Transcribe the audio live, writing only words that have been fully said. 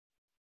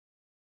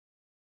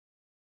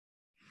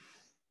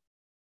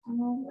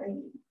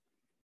Alrighty.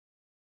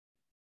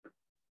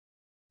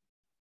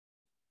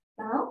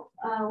 So,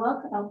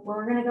 welcome.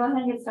 We're going to go ahead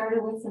and get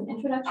started with some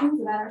introductions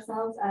about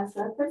ourselves as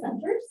the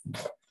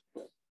presenters.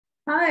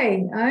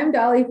 Hi, I'm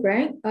Dolly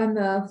Frank. I'm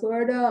the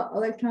Florida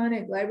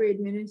Electronic Library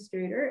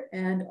Administrator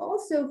and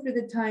also for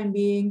the time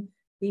being,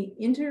 the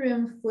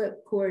interim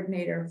FLIP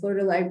coordinator,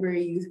 Florida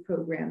Library Youth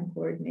Program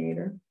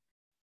Coordinator.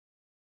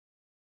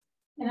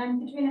 And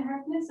I'm Katrina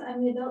Harkness.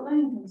 I'm the Adult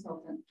Learning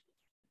Consultant.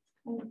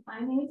 And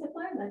I'm Amy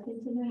Tippler, the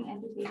Continuing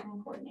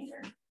Education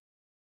Coordinator.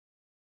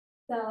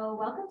 So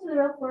welcome to the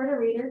Real Florida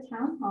Reader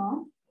Town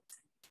Hall.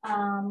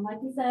 Like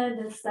you said,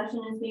 this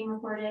session is being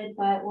recorded,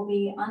 but will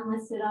be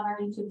unlisted on our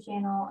YouTube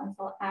channel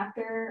until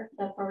after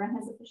the program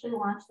has officially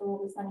launched. So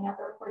we'll be sending out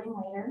the recording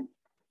later.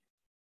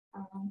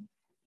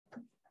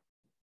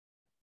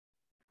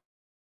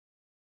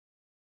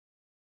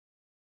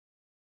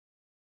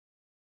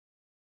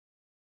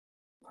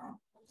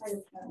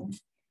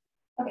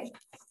 Okay.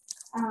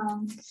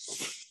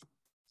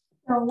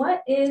 So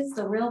what is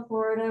the Real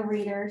Florida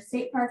Reader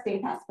State Park Day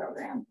Pass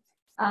program?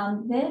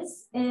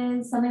 This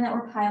is something that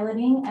we're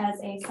piloting as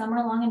a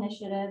summer-long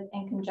initiative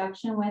in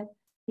conjunction with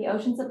the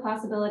Oceans of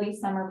Possibility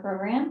Summer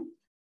Program.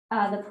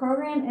 The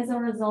program is a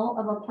result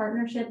of a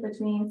partnership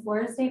between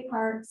Florida State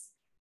Parks,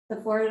 the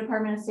Florida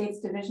Department of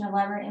State's Division of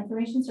Library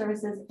Information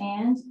Services,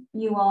 and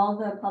you all,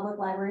 the public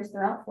libraries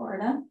throughout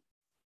Florida.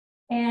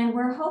 And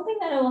we're hoping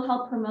that it will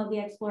help promote the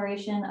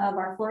exploration of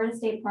our Florida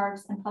State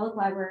Parks and public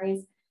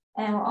libraries.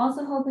 And we're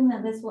also hoping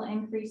that this will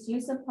increase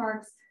use of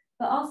parks,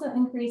 but also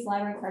increase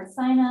library card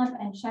sign up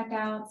and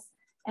checkouts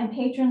and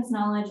patrons'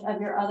 knowledge of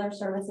your other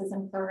services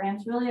and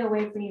programs. Really a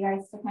way for you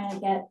guys to kind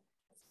of get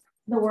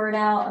the word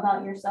out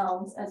about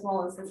yourselves as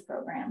well as this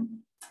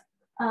program.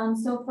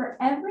 So for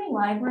every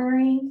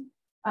library,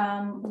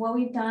 what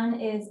we've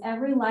done is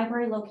every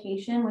library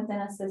location within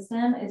a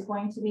system is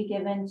going to be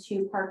given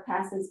 2 park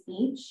passes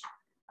each.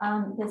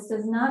 This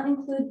does not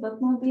include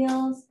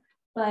bookmobiles,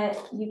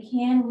 but you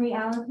can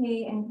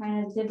reallocate and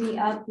kind of divvy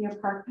up your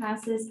park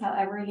passes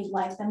however you'd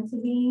like them to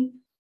be.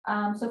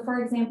 So for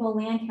example,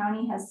 Land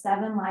County has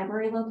 7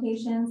 library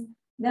locations.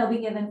 They'll be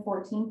given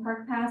 14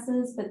 park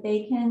passes, but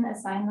they can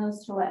assign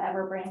those to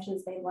whatever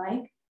branches they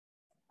like.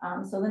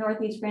 So the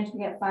Northeast branch could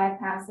get 5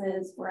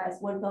 passes, whereas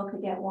Woodville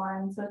could get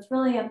 1. So it's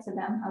really up to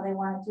them how they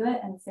want to do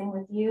it. And same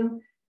with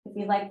you. If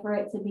you'd like for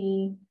it to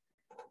be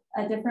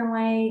a different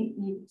way,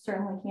 you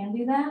certainly can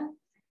do that.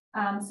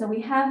 So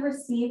we have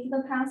received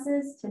the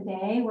passes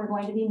today. We're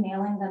going to be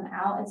mailing them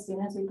out as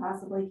soon as we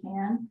possibly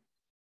can.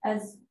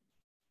 As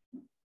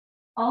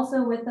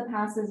also with the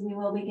passes, we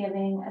will be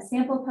giving a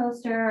sample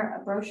poster,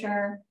 a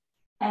brochure,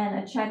 and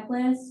a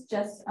checklist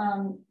just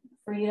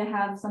for you to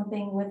have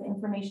something with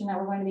information that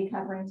we're going to be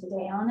covering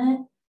today on it.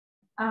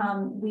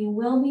 We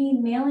will be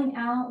mailing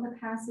out the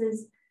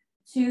passes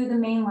to the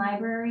main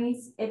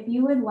libraries. If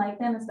you would like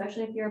them,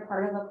 especially if you're a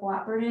part of a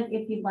cooperative,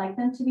 if you'd like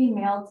them to be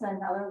mailed to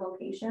another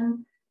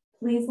location,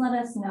 please let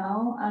us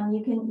know.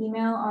 You can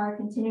email our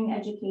continuing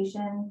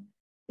education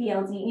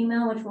BLD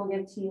email, which we'll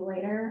give to you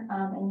later.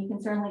 And you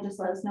can certainly just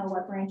let us know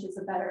what branch is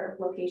a better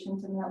location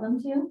to mail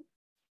them to.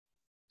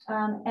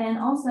 And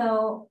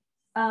also,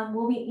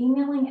 we'll be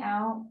emailing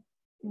out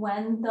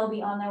when they'll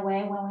be on their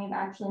way, when we've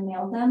actually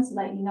mailed them, so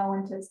that you know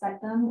when to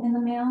expect them in the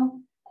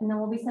mail. And then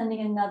we'll be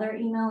sending another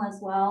email as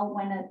well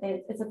when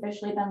it's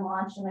officially been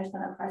launched and there's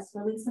been a press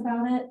release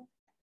about it.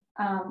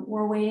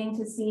 We're waiting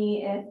to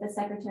see if the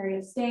Secretary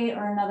of State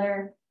or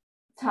another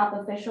top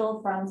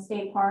official from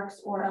state parks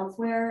or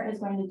elsewhere is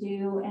going to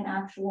do an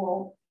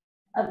actual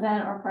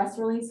event or press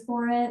release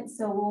for it.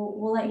 So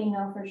we'll let you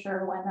know for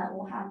sure when that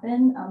will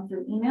happen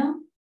through email.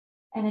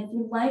 And if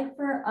you'd like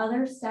for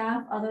other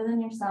staff other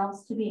than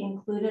yourselves to be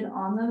included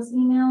on those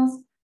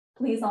emails,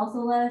 please also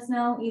let us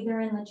know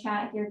either in the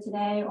chat here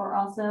today or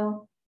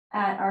also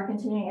at our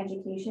continuing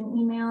education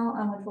email,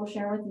 which we'll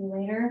share with you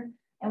later,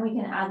 and we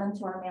can add them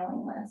to our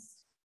mailing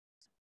list.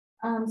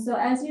 So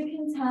as you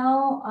can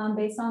tell,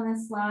 based on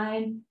this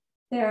slide,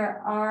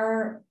 there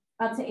are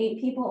up to 8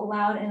 people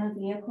allowed in a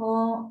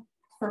vehicle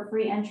for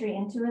free entry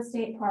into a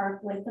state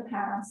park with the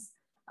pass.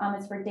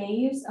 It's for day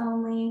use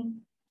only.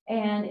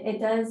 And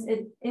it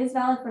is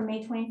valid from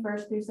May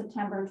 21st through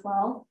September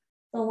 12th.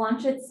 The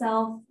launch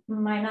itself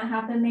might not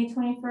happen May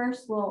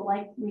 21st. We'll,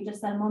 like we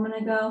just said a moment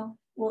ago,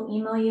 we'll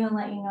email you and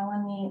let you know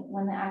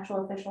when the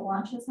actual official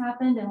launch has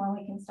happened and when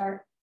we can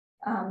start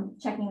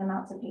checking them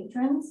out to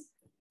patrons.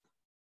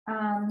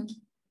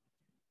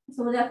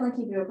 So we'll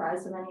definitely keep you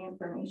apprised of any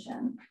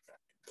information.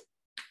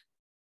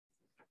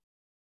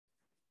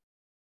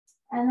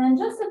 And then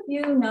just a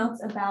few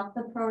notes about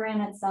the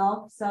program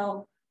itself.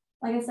 So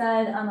like I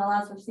said,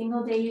 allows for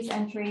single day use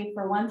entry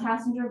for 1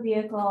 passenger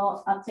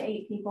vehicle, up to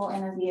 8 people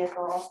in a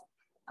vehicle.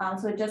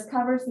 So it just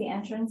covers the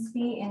entrance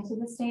fee into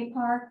the state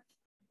park.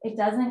 It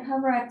doesn't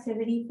cover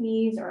activity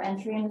fees or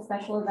entry into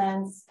special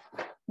events,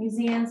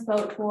 museums,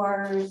 boat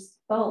tours,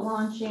 boat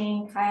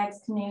launching,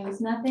 kayaks,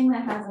 canoes, nothing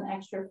that has an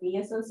extra fee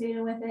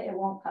associated with it. It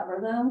won't cover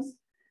those.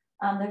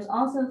 There's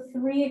also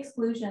 3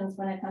 exclusions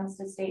when it comes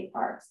to state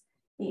parks.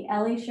 The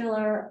Ellie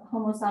Schiller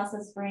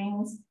Homosassa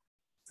Springs,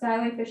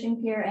 Skyway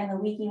Fishing Pier, and the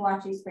Weeki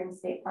Wachee Springs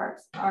State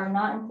Parks are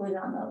not included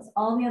on those.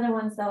 All the other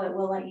ones, though, it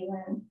will let you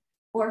in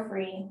for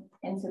free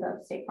into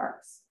those state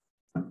parks.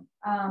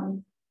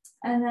 And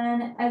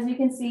then, as you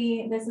can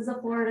see, this is a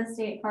Florida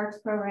State Parks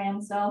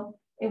program, so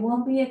it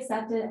won't be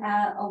accepted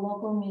at a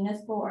local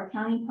municipal or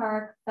county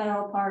park,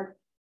 federal park,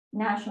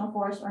 national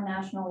forest, or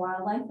national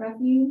wildlife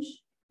refuge.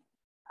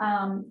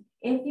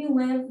 If you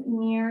live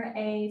near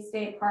a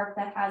state park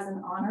that has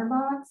an honor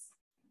box,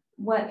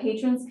 what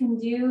patrons can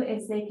do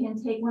is they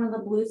can take one of the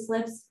blue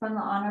slips from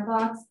the honor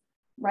box,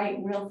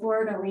 write Real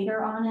Florida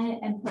Reader on it,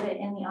 and put it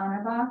in the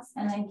honor box,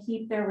 and then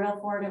keep their Real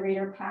Florida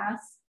Reader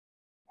pass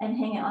and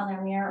hang it on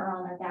their mirror or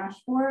on their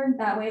dashboard.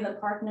 That way the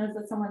park knows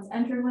that someone's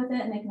entered with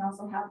it, and they can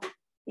also have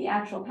the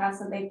actual pass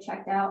that they've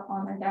checked out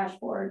on their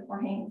dashboard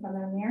or hanging from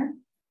their mirror.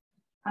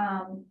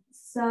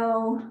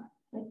 So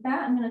with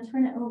that, I'm going to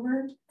turn it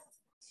over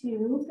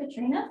to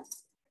Katrina.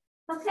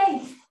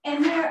 Okay,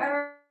 and there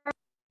are,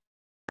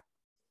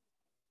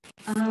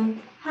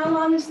 how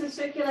long is the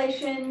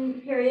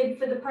circulation period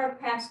for the park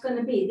pass going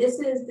to be? This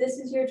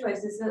is your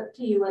choice. This is up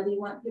to you whether you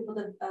want people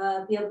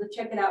to be able to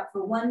check it out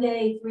for 1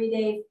 day, 3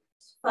 days,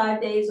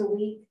 5 days a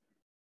week.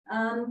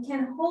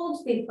 Can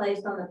holds be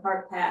placed on the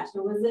park pass,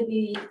 or will they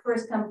be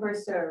first come,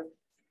 first serve?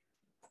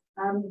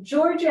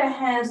 Georgia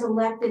has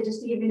elected,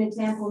 just to give you an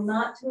example,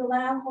 not to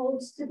allow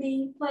holds to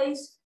be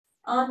placed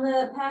on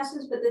the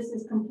passes, but this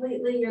is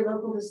completely your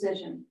local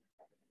decision.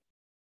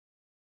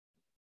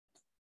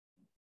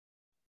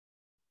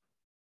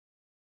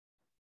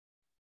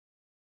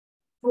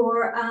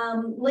 For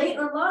late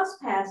or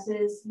lost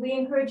passes, we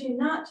encourage you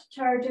not to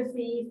charge a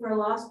fee for a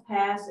lost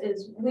pass,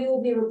 as we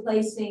will be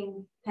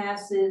replacing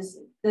passes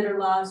that are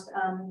lost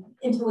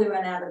until we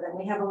run out of them.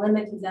 We have a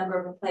limited number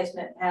of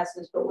replacement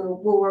passes, but we'll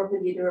work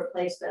with you to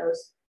replace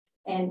those.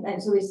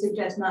 And so we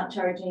suggest not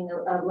charging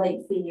a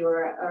late fee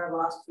or a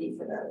lost fee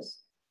for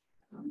those.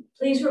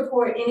 Please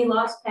report any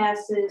lost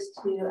passes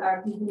to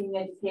our continuing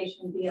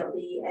education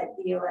BLD at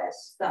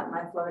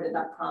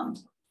dos.myflorida.com.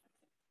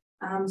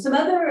 Some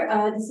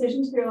other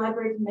decisions for your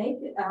library to make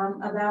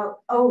about,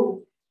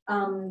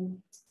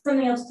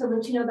 something else to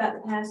let you know about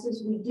the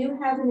passes. We do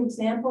have an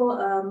example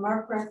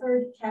Mark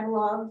Record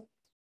catalog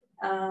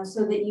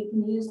so that you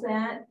can use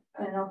that.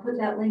 And I'll put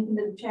that link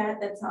into the chat.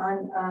 That's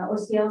on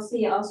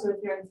OCLC. Also, if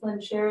you're in Flynn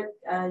Sherritt,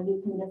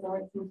 you can get the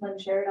link from Flynn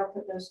Sherritt. I'll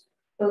put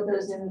both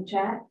those in the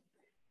chat.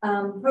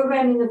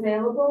 Programming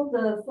available.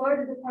 The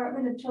Florida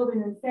Department of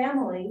Children and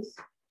Families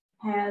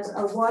has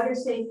a water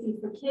safety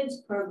for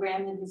kids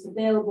program that is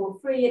available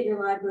free at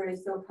your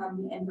libraries. They'll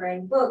come and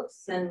bring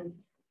books and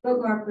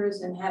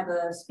bookmarkers and have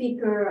a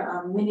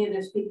speaker. Many of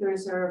their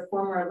speakers are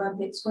former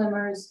Olympic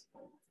swimmers.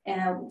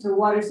 And so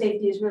water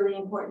safety is really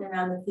important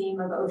around the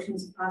theme of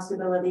oceans of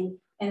possibility.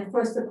 And of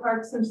course, the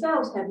parks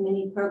themselves have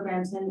many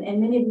programs, and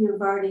many of you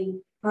have already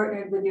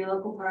partnered with your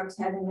local parks,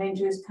 having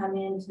rangers come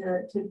in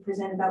to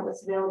present about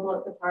what's available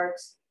at the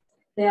parks.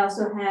 They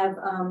also have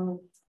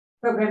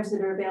programs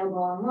that are available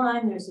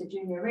online. There's a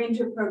junior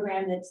ranger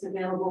program that's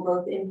available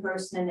both in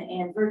person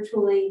and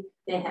virtually.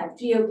 They have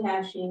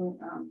geocaching,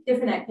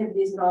 different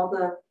activities at all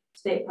the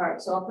state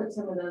parks. So I'll put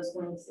some of those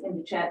links in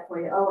the chat for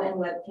you. Oh, and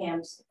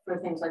webcams for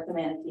things like the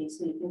manatees,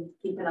 so you can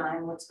keep an eye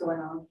on what's going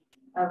on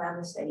around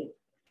the state.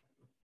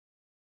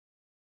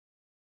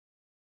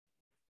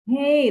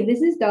 Hey,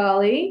 this is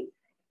Dolly.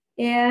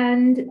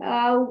 And it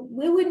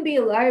wouldn't be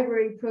a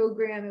library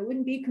program. It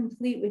wouldn't be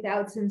complete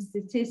without some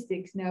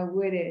statistics now,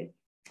 would it?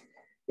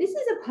 This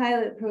is a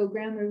pilot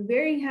program. We're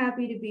very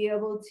happy to be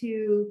able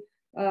to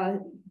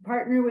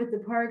partner with the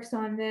parks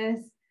on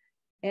this.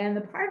 And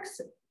the parks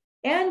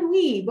and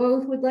we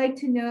both would like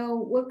to know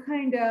what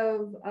kind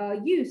of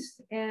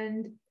use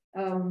and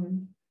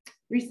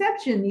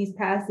reception these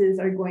passes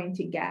are going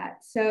to get.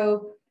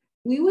 So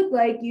we would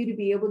like you to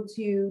be able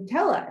to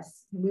tell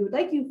us. We would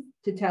like you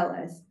to tell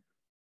us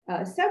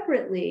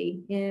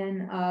separately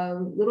in a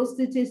little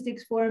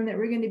statistics form that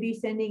we're going to be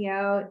sending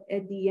out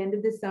at the end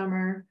of the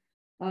summer.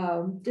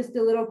 Just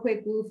a little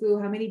quick woo-foo.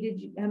 How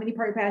many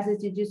park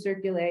passes did you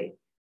circulate?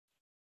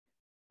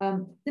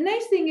 The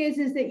nice thing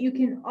is that you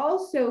can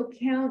also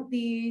count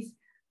these.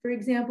 For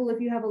example,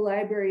 if you have a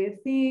library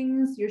of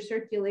things, your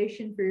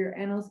circulation for your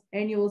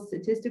annual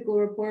statistical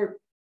report.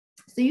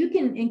 So you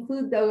can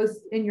include those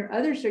in your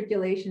other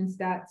circulation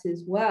stats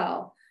as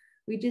well.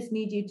 We just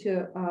need you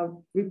to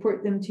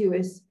report them to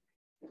us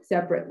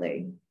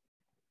separately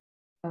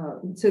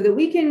so that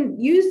we can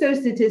use those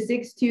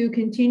statistics to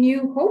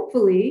continue,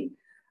 hopefully,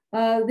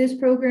 this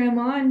program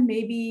on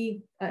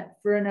maybe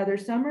for another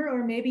summer,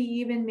 or maybe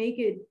even make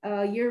it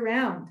a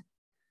year-round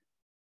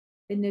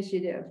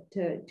initiative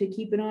to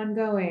keep it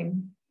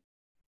ongoing.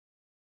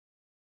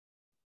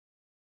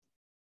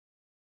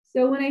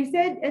 So when I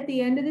said at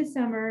the end of the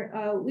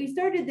summer, we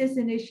started this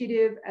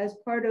initiative as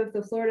part of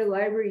the Florida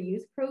Library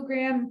Youth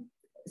Program,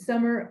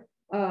 summer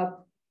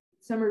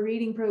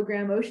reading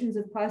program, Oceans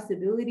of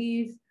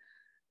Possibilities.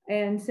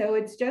 And so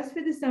it's just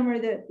for the summer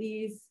that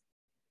these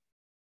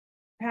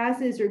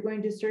passes are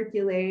going to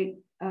circulate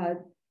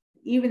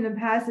even the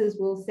passes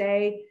will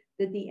say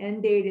that the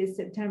end date is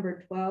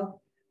September 12th.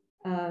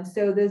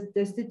 So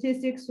the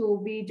statistics will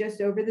be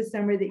just over the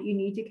summer that you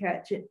need to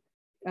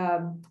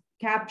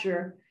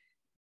capture,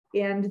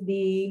 and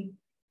the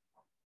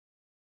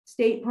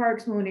state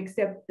parks won't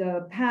accept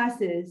the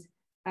passes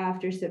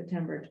after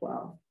September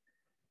 12th.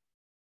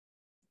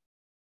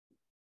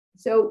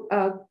 So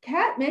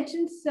Kat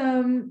mentioned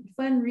some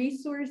fun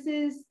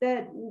resources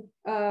that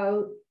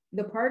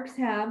the parks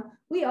have.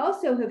 We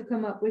also have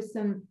come up with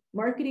some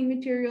marketing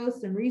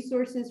materials, some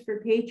resources for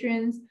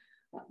patrons,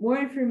 more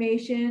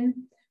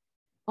information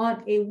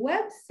on a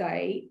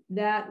website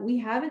that we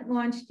haven't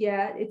launched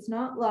yet. It's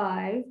not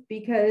live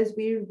because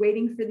we're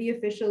waiting for the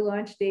official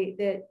launch date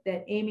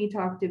that Amy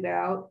talked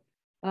about.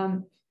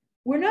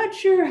 We're not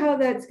sure how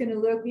that's going to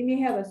look. We may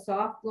have a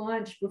soft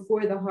launch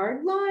before the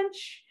hard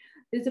launch.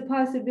 There's a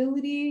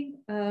possibility.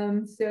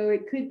 So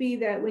it could be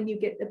that when you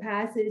get the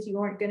passes, you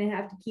aren't going to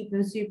have to keep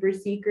them super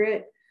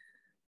secret.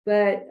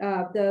 But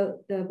the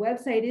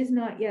website is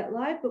not yet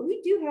live, but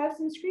we do have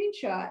some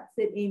screenshots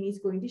that Amy's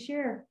going to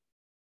share.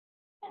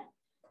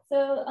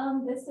 So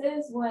this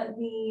is what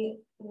the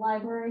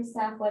library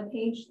staff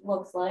webpage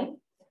looks like.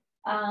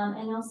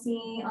 And you'll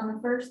see on the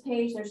first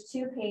page, there's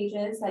 2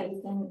 pages that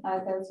you can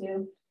go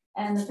to.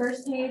 And the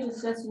first page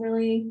is just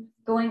really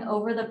going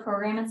over the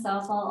program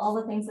itself, all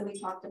the things that we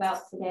talked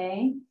about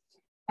today.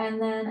 And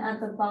then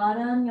at the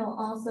bottom, you'll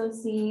also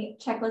see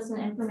checklists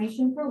and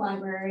information for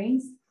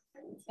libraries.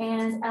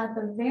 And at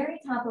the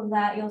very top of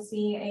that, you'll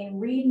see a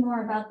read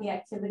more about the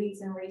activities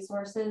and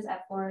resources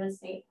at Florida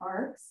State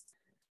Parks.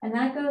 And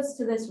that goes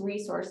to this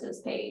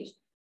resources page.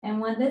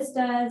 And what this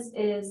does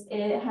is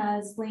it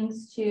has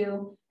links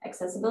to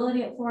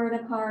accessibility at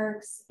Florida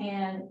parks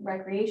and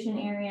recreation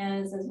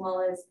areas, as well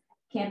as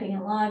camping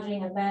and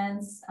lodging,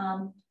 events,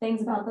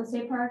 things about the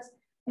state parks.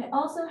 It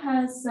also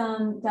has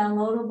some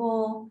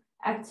downloadable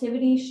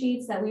activity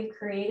sheets that we've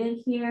created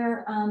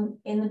here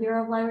in the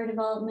Bureau of Library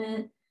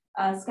Development,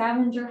 a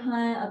scavenger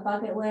hunt, a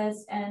bucket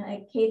list, and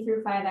a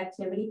K-5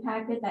 activity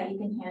packet that you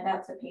can hand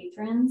out to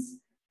patrons.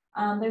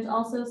 There's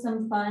also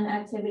some fun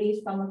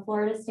activities from the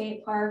Florida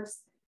State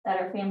Parks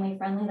that are family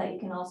friendly that you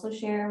can also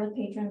share with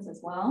patrons as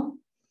well.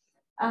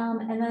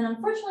 And then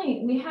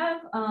unfortunately, we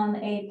have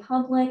a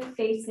public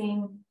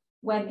facing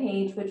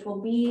webpage, which will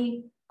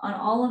be on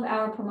all of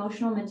our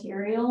promotional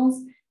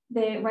materials.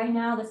 Right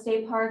now, the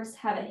state parks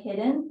have it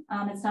hidden.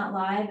 It's not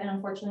live, and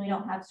unfortunately, we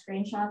don't have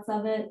screenshots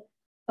of it,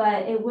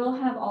 but it will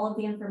have all of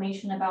the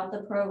information about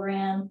the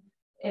program.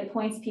 It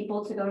points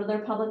people to go to their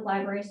public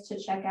libraries to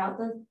check out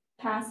the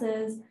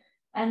passes.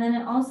 And then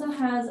it also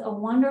has a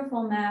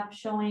wonderful map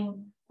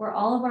showing where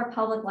all of our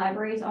public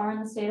libraries are in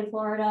the state of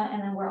Florida,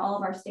 and then where all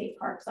of our state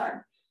parks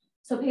are.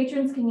 So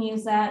patrons can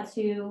use that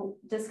to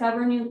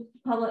discover new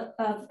public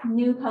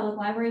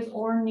libraries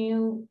or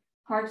new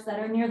parks that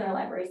are near their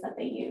libraries that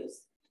they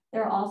use.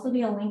 There will also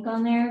be a link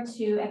on there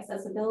to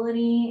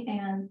accessibility,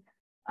 and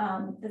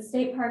the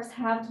state parks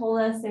have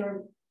told us they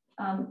were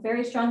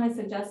very strongly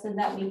suggested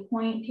that we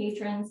point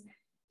patrons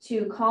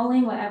to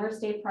calling whatever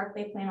state park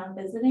they plan on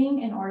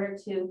visiting in order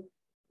to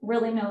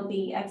really know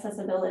the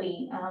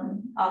accessibility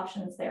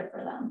options there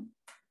for them.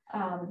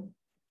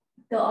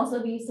 There'll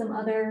also be some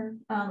other,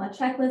 a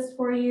checklist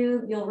for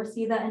you. You'll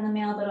receive that in the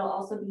mail, but it'll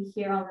also be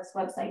here on this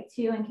website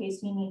too, in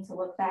case you need to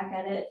look back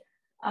at it.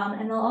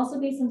 And there'll also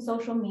be some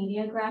social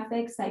media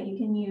graphics that you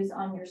can use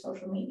on your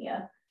social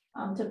media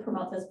to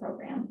promote this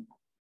program.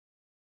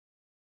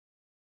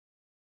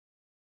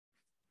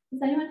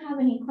 Does anyone have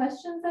any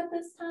questions at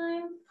this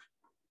time?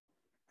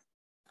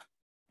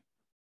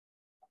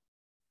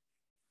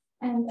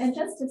 And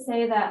just to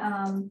say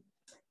that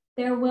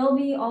there will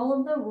be all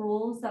of the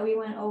rules that we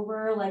went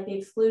over, like the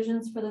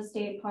exclusions for the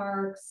state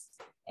parks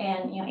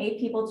and 8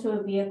 people to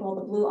a vehicle,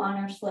 the blue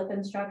honor slip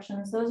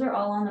instructions. Those are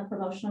all on the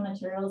promotional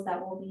materials that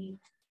we'll be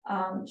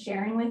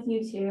sharing with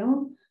you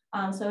too.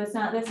 So it's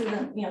not, this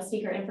isn't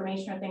secret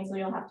information or things that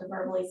you'll have to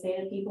verbally say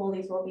to people.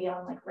 These will be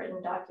on like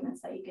written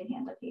documents that you can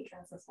hand to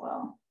patrons as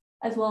well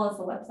as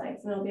the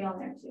website. So it'll be on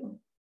there too.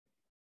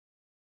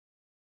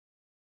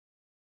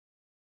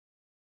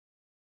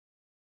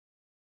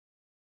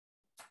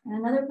 And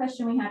another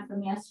question we had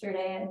from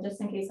yesterday, and just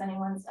in case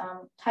anyone's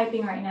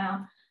typing right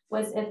now,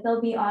 was if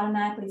they'll be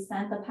automatically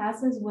sent. The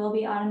passes will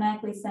be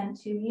automatically sent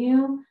to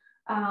you.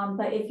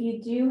 But if you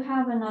do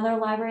have another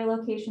library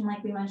location,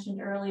 like we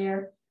mentioned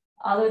earlier,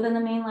 other than the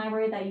main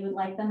library that you would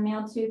like them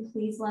mailed to,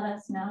 please let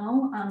us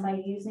know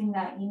by using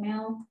that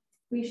email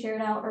we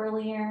shared out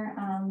earlier,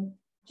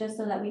 just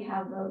so that we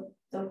have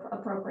the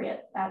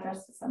appropriate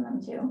address to send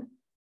them to.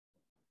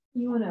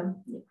 You want to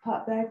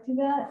pop back to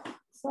that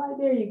slide?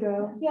 There you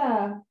go.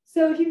 Yeah.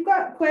 So if you've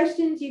got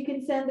questions, you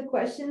can send the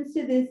questions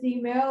to this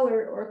email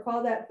or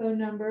call that phone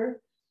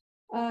number.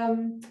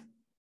 One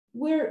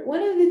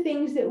of the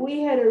things that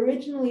we had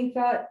originally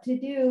thought to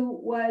do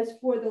was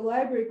for the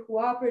library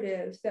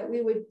cooperatives that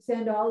we would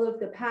send all of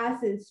the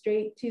passes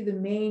straight to the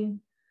main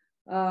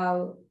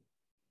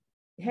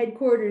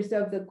headquarters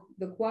of the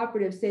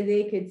cooperative so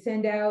they could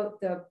send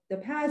out the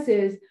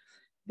passes.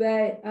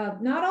 but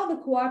not all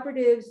the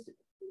cooperatives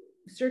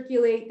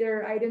circulate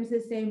their items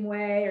the same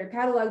way or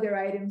catalog their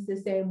items the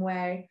same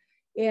way.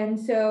 And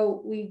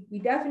so we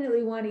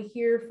definitely want to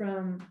hear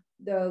from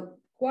the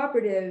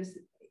cooperatives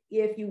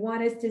if you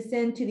want us to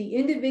send to the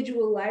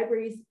individual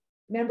libraries,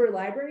 member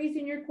libraries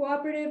in your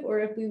cooperative, or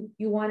if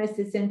you want us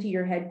to send to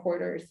your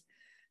headquarters.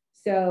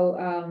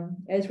 So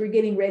as we're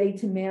getting ready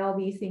to mail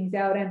these things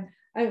out,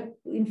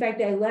 in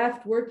fact, I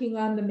left working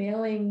on the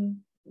mailing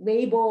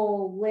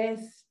label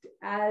list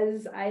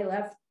as I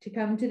left to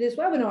come to this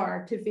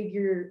webinar to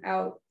figure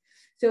out.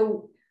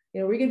 So,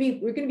 you know,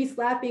 we're gonna be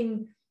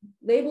slapping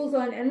labels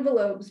on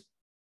envelopes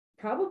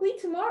probably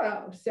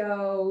tomorrow.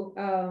 So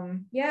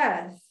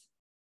yes.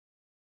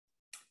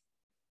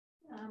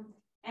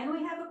 And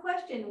we have a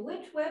question.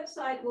 Which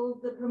website will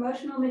the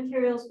promotional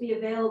materials be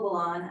available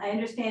on? I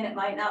understand it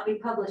might not be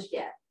published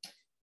yet.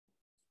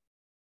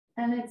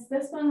 And it's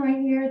this one right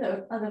here,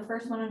 the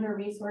first one under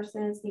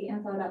resources, the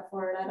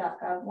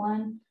info.florida.gov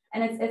one.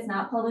 And it's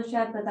not published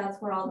yet, but that's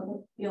where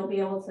you'll be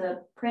able to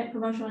print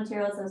promotional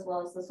materials as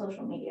well as the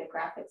social media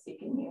graphics you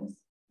can use.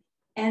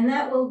 And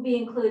that will be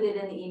included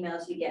in the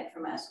emails you get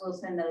from us. We'll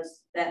send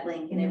that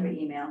link in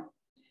every email.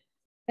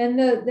 And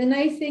the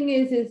nice thing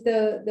is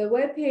the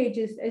webpage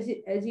is,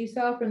 as you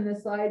saw from the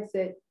slides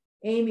that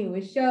Amy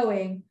was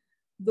showing,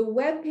 the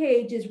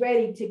webpage is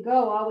ready to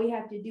go. All we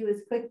have to do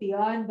is click the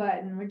on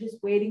button. We're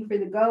just waiting for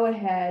the go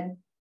ahead.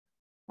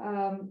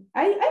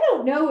 I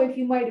don't know if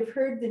you might have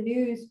heard the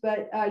news,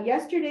 but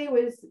yesterday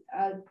was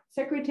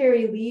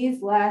Secretary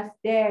Lee's last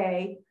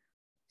day.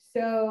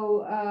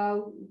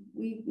 So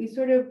we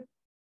sort of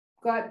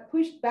got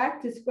pushed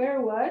back to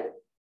square one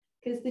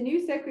because the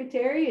new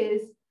secretary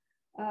is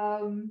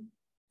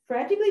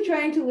frantically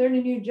trying to learn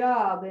a new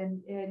job,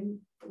 and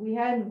we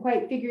hadn't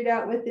quite figured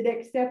out what the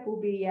next step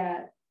will be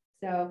yet.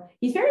 So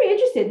he's very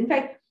interested. In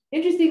fact,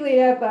 interestingly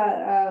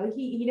enough,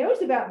 he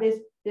knows about this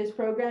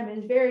program and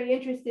is very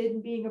interested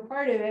in being a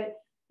part of it.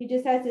 He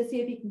just has to see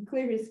if he can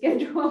clear his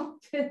schedule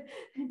to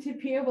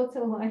be able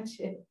to launch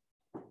it.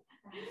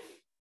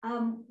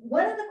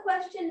 One of the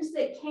questions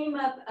that came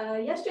up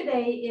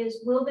yesterday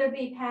is, will there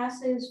be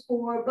passes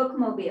for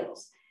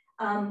bookmobiles?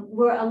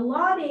 We're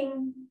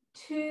allotting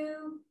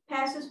 2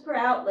 passes per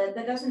outlet.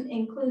 That doesn't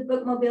include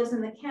bookmobiles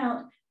in the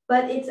count,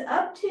 but it's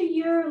up to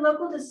your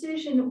local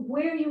decision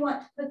where you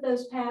want to put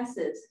those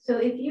passes. So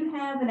if you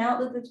have an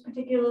outlet that's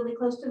particularly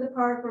close to the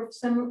park or for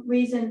some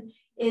reason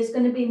is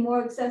going to be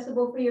more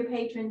accessible for your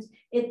patrons,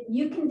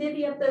 you can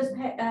divvy up those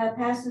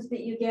passes that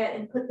you get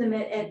and put them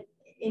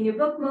in your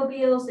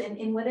bookmobiles and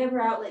in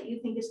whatever outlet you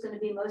think is going to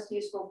be most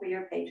useful for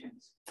your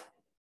patrons.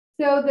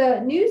 So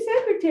the new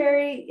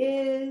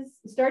secretary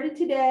started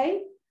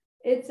today.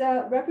 It's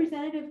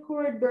Representative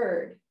Cord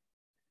Bird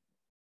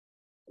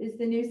is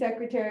the new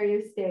Secretary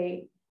of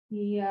State.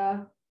 He,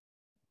 in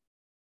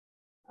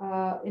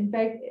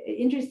fact,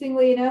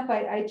 interestingly enough,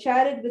 I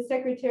chatted with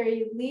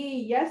Secretary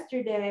Lee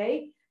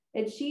yesterday,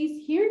 and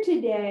she's here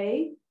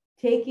today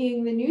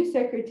taking the new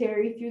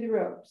secretary through the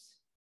ropes.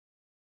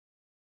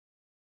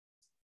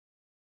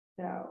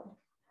 So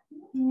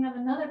we have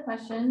another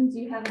question. Do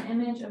you have an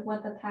image of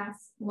what the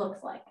pass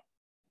looks like?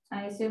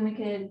 I assume we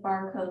could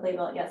barcode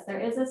label it. Yes, there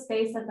is a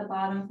space at the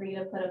bottom for you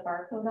to put a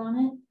barcode on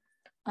it.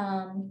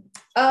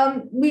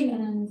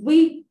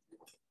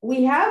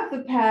 We have the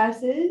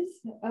passes.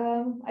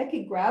 I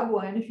could grab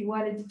one if you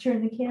wanted to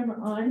turn the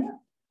camera on.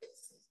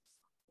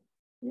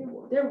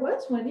 There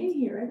was one in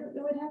here. I don't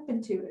know what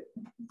happened to it.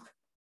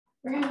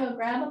 We're gonna go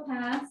grab a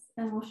pass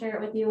and we'll share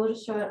it with you. We'll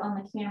just show it on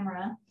the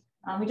camera.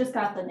 We just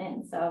got them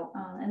in. So,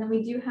 and then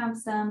we do have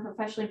some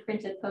professionally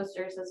printed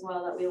posters as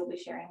well that we will be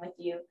sharing with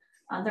you.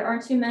 There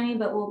aren't too many,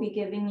 but we'll be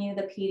giving you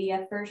the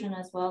PDF version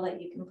as well that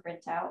you can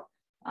print out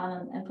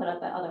and put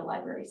up at other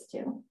libraries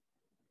too.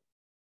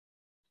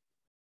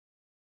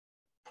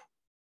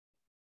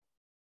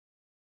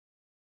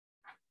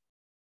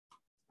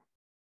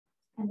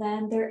 And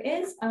then there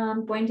is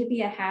going to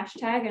be a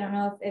hashtag. I don't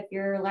know if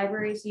your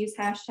libraries use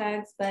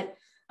hashtags, but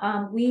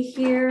we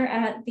here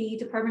at the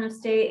Department of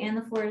State and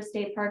the Florida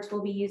State Parks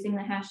will be using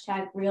the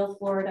hashtag Real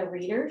Florida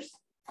Readers.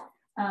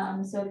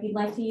 So if you'd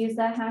like to use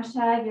that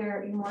hashtag,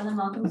 you're more than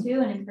welcome to,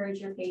 and encourage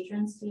your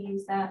patrons to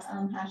use that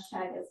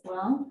hashtag as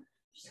well. I'm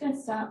just going to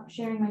stop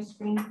sharing my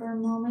screen for a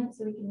moment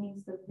so we can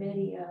use the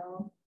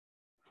video.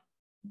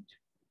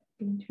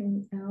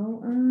 Turn it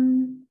out.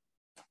 And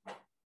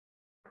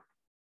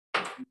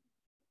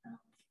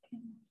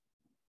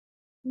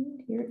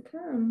here it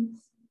comes.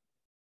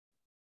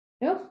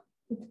 Oh,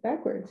 it's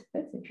backwards.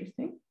 That's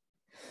interesting.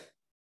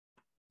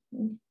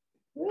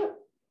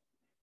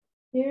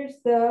 Here's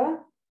the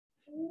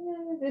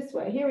this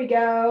way. Here we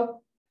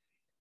go.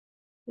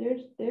 There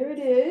it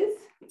is.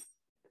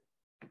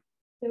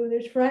 So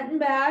there's front and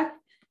back.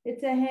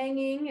 It's a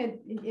hanging.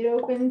 It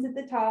opens at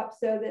the top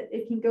so that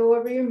it can go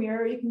over your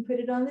mirror. You can put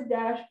it on the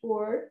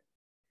dashboard.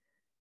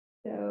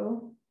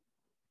 So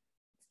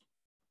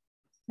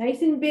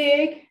nice and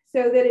big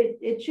so that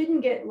it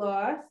shouldn't get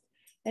lost.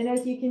 And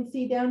as you can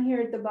see down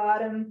here at the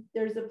bottom,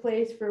 there's a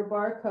place for a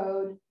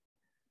barcode.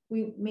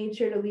 we made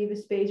sure to leave a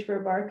space for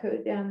a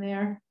barcode down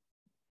there.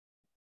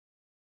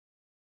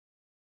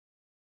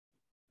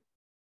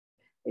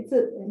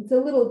 It's a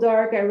little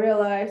dark, I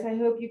realize. I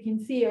hope you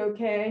can see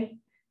okay.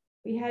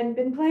 We hadn't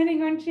been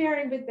planning on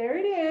sharing, but there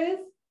it is.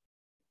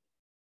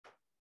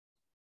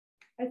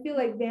 I feel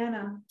like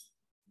Vanna.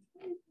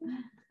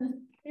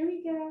 Here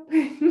we go.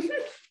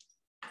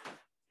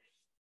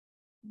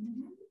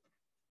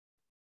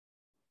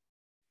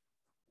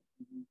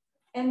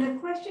 And the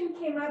question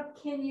came up,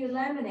 can you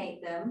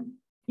laminate them?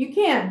 You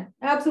can,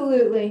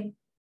 absolutely.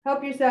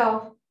 Help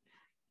yourself.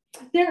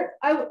 They're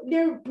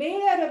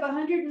made out of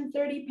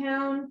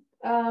 130-pound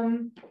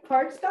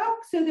cardstock,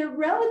 so they're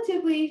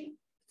relatively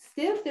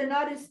stiff. They're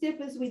not as stiff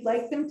as we'd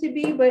like them to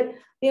be, but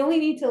they only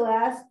need to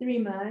last 3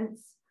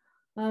 months.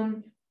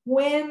 And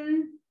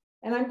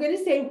I'm going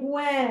to say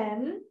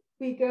when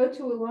we go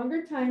to a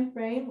longer time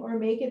frame or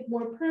make it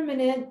more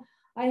permanent,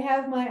 I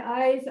have my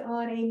eyes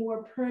on a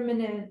more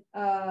permanent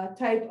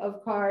type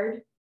of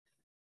card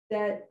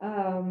that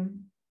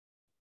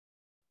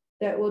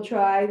that we'll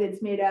try,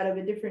 that's made out of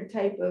a different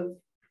type of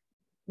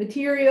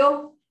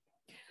material.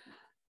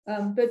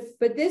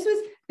 But this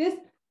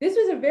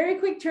was a very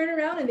quick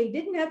turnaround, and they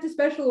didn't have to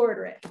special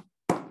order it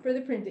for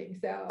the printing.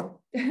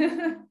 So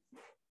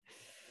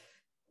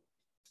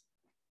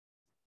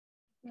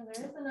Well,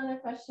 there is another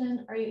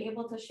question. Are you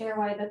able to share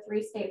why the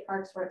 3 state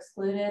parks were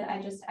excluded?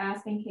 I just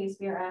asked in case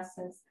we are asked,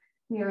 since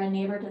we are a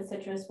neighbor to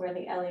Citrus where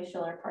the L.A.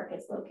 Schiller Park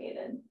is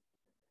located.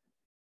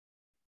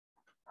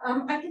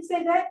 I can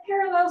say that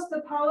parallels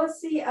the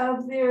policy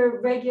of their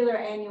regular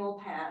annual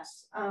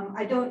pass.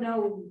 I don't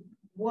know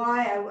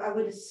why. I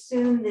would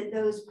assume that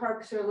those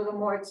parks are a little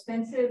more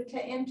expensive to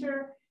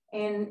enter.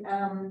 And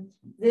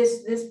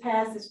this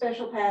pass, the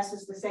special pass,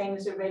 is the same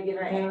as a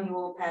regular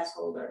annual pass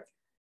holder.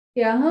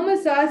 yeah,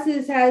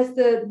 Homosassis has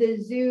the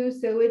zoo,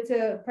 so it's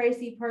a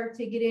pricey park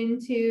to get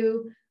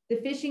into. The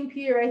fishing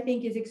pier, I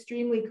think, is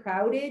extremely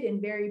crowded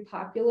and very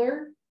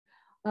popular.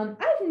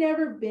 I've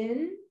never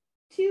been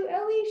to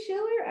L.A.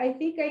 Schiller. I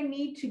think I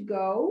need to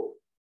go.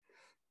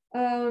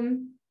 But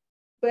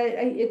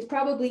it's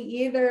probably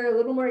either a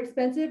little more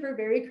expensive or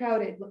very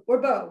crowded, or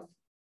both.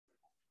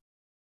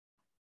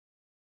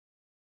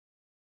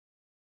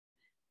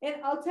 And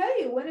I'll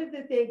tell you, one of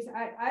the things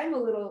I'm a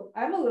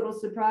little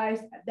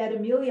surprised that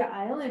Amelia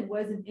Island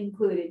wasn't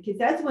included, because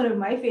that's one of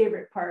my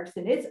favorite parks,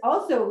 and it's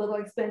also a little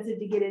expensive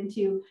to get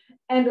into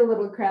and a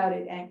little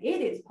crowded, and it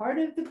is part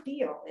of the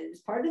deal. It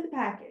is part of the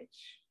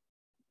package.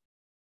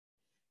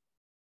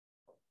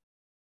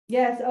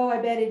 Yes, oh, I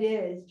bet it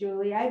is,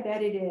 Julie. I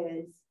bet it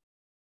is.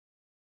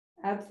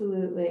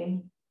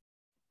 Absolutely.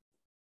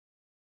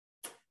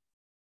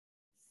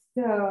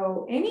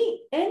 So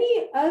any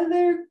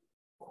other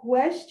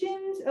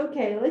questions?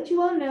 Okay, I'll let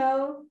you all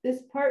know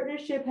this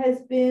partnership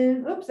has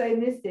been, oops, I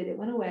missed it. It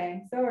went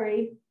away.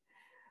 Sorry.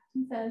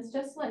 It says,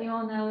 just to let you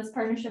all know, this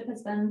partnership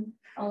has been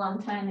a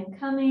long time in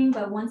coming,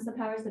 but once the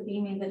powers that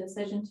be made the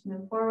decision to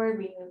move forward,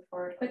 we moved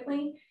forward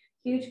quickly.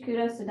 Huge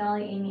kudos to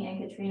Dolly, Amy, and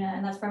Katrina.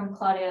 And that's from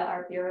Claudia,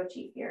 our bureau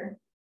chief here.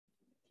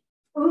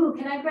 Ooh,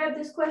 can I grab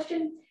this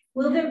question?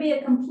 Will there be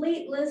a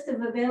complete list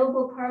of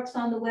available parks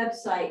on the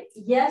website?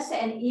 Yes,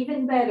 and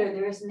even better,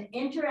 there is an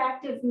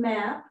interactive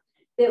map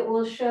that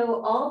will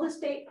show all the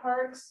state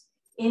parks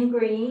in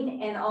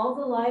green and all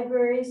the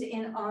libraries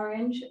in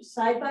orange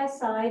side by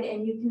side,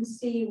 and you can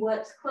see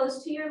what's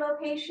close to your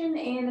location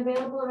and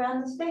available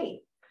around the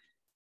state.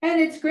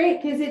 And it's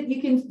great because you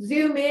can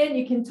zoom in,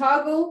 you can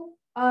toggle,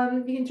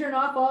 you can turn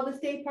off all the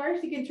state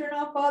parks, you can turn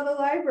off all the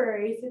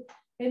libraries.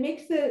 It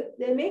makes the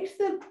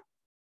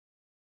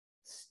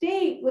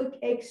state look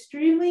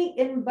extremely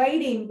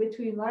inviting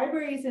between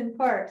libraries and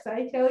parks.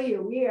 I tell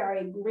you, we are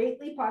a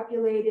greatly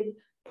populated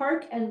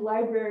park and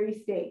library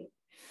state.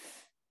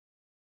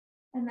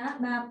 And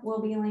that map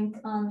will be linked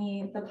on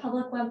the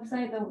public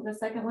website, the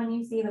second one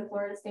you see, the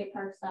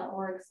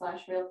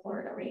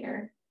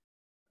floridastateparks.org/realfloridareader.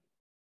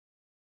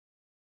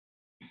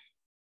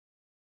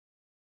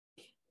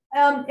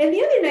 And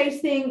the other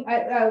nice thing,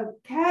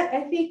 Kat,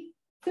 I think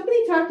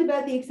somebody talked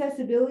about the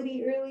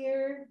accessibility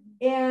earlier,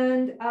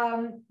 and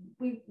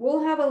we will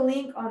have a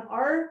link on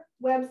our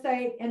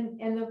website, and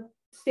the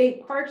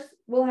state parks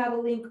will have a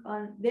link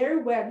on their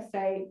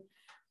website.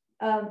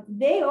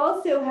 They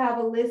also have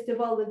a list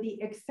of all of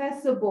the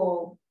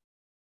accessible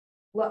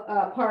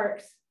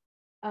parks,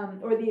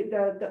 or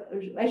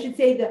I should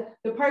say the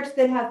parks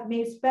that have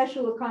made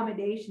special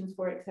accommodations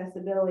for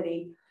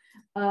accessibility.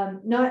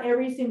 Not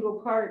every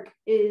single park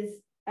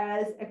is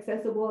as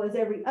accessible as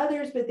every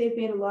others, but they've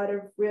made a lot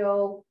of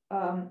real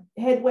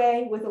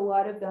headway with a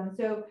lot of them.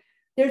 So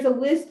there's a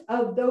list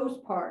of those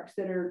parks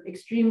that are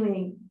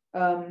extremely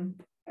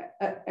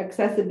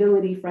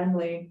accessibility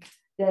friendly,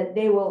 that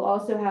they will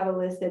also have a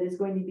list that is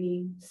going to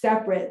be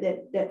separate,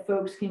 that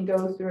folks can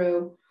go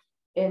through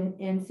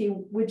and see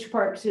which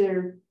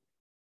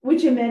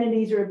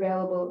amenities are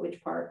available at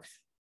which parks.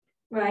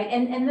 Right,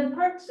 and the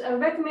parks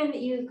recommend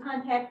that you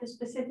contact the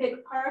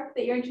specific park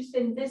that you're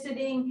interested in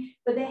visiting,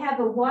 but they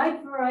have a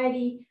wide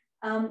variety.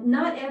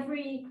 Not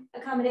every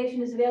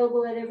accommodation is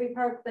available at every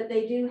park, but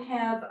they do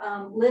have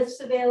lifts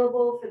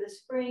available for the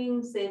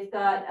springs. They've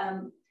got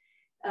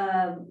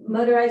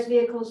motorized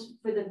vehicles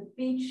for the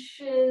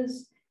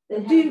beaches.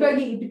 Dune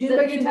buggy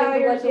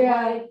tires,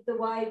 yeah. The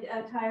wide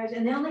tires,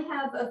 and they only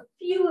have a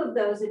few of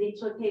those at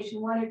each location,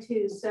 1 or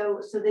 2.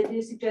 So they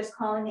do suggest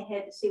calling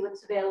ahead to see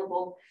what's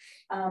available.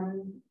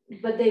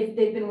 But they've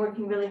been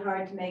working really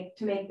hard to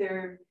make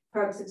their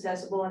parks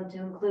accessible and to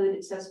include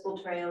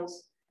accessible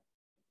trails.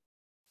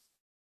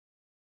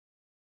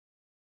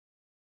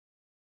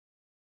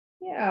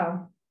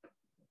 Yeah.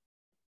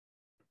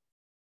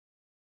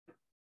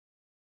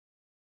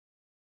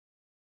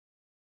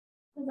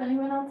 Does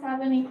anyone else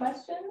have any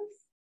questions?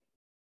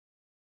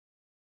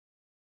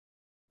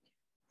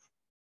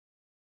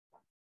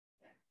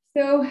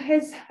 So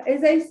as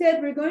I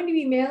said, we're going to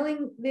be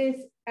mailing this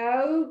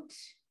out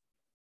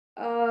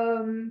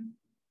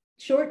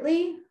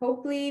shortly,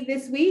 hopefully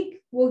this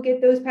week. We'll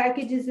get those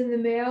packages in the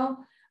mail.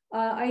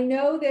 I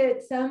know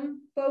that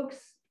some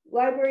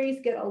libraries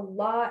get a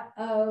lot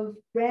of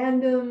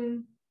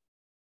random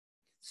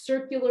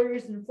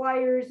circulars and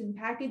flyers and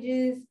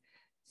packages.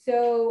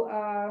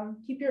 So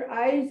keep your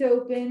eyes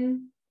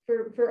open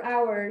for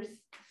ours.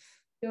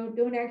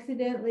 Don't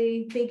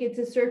accidentally think it's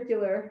a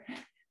circular.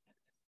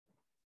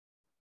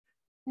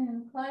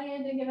 And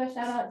Claudia did give a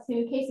shout out to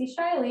Casey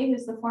Shriley,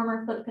 who's the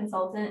former FLIP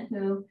consultant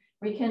who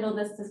rekindled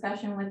this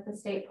discussion with the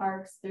state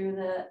parks through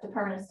the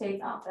Department of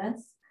State's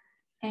office.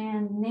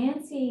 And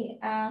Nancy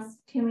asked,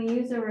 can we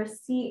use a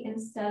receipt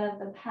instead of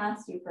the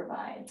pass you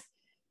provide?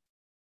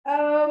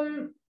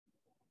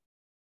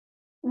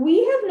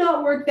 We have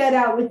not worked that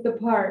out with the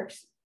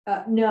parks.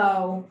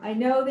 No, I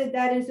know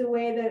that is a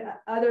way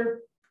that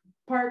other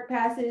park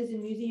passes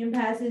and museum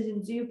passes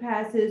and zoo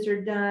passes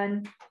are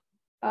done.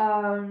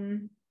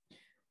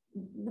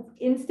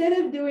 Instead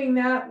of doing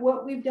that,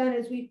 what we've done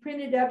is we've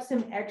printed up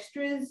some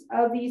extras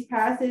of these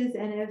passes,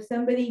 and if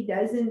somebody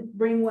doesn't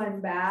bring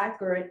one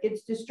back, or it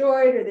gets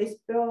destroyed, or they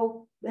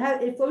spill,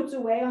 it floats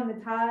away on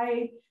the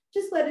tide,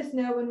 just let us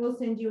know and we'll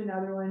send you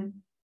another one.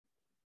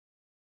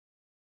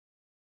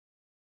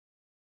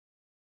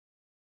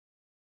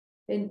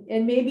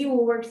 And maybe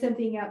we'll work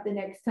something out the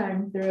next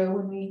time through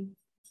when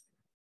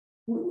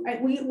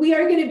we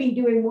are going to be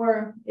doing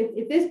more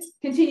if this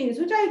continues,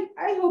 which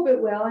I hope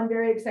it will. I'm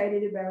very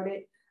excited about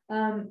it.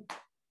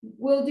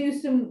 We'll do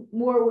some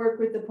more work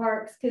with the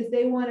parks because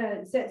they want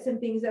to set some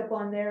things up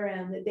on their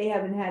end that they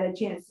haven't had a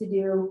chance to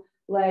do,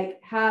 like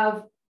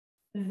have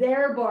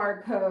their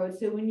barcode.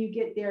 So when you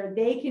get there,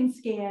 they can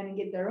scan and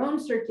get their own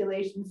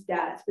circulation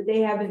stats, but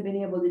they haven't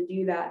been able to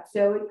do that.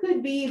 So it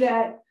could be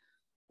that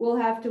we'll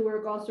have to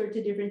work all sorts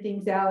of different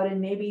things out, and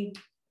maybe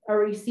a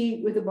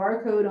receipt with a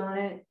barcode on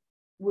it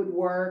would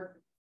work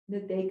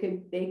that they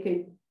could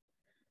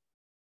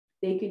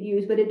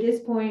use. But at this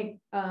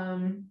point,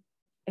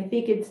 I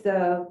think it's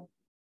the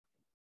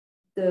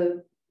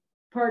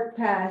park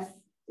pass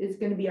is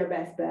going to be our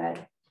best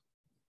bet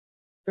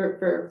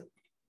for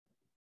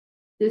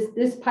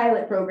this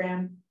pilot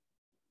program.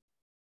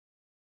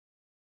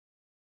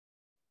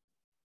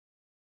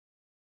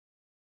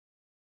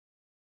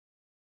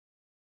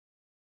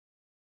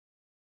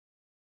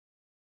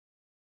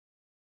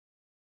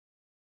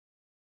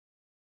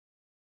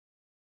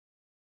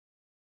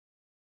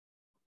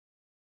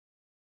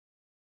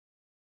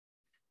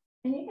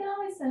 And you can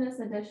always send us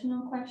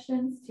additional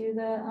questions to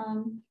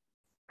the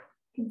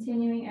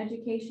continuing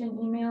education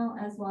email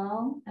as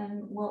well.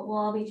 And we'll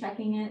all be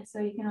checking it. So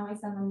you can always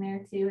send them there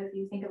too if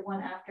you think of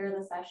one after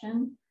the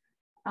session.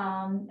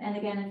 And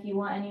again, if you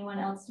want anyone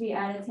else to be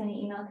added to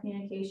any email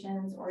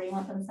communications, or you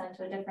want them sent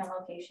to a different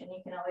location,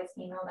 you can always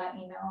email that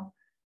email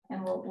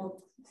and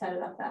we'll set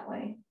it up that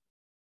way.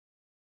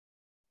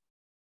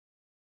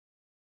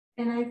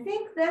 And I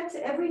think that's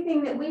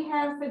everything that we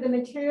have for the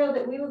material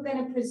that we were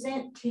going to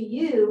present to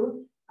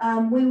you.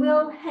 We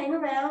will hang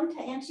around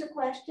to answer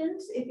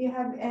questions. If you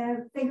have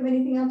think of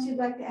anything else you'd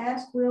like to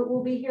ask,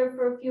 we'll be here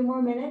for a few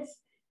more minutes.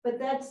 But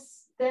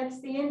that's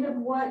the end of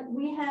what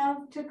we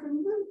have to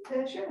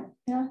conclude. Sure.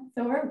 Yeah,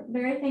 so we're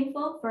very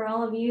thankful for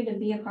all of you to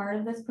be a part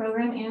of this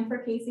program, and for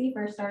Casey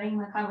for starting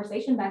the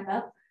conversation back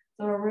up.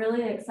 So we're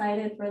really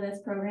excited for this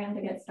program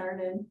to get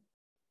started.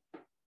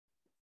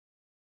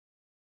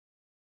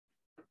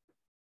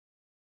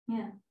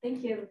 Yeah,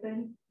 thank you,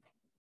 everybody.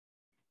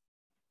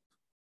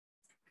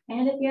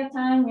 And if you have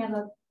time, we have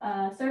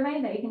a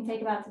survey that you can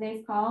take about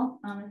today's call.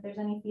 If there's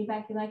any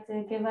feedback you'd like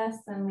to give us,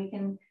 then we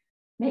can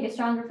make it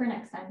stronger for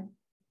next time.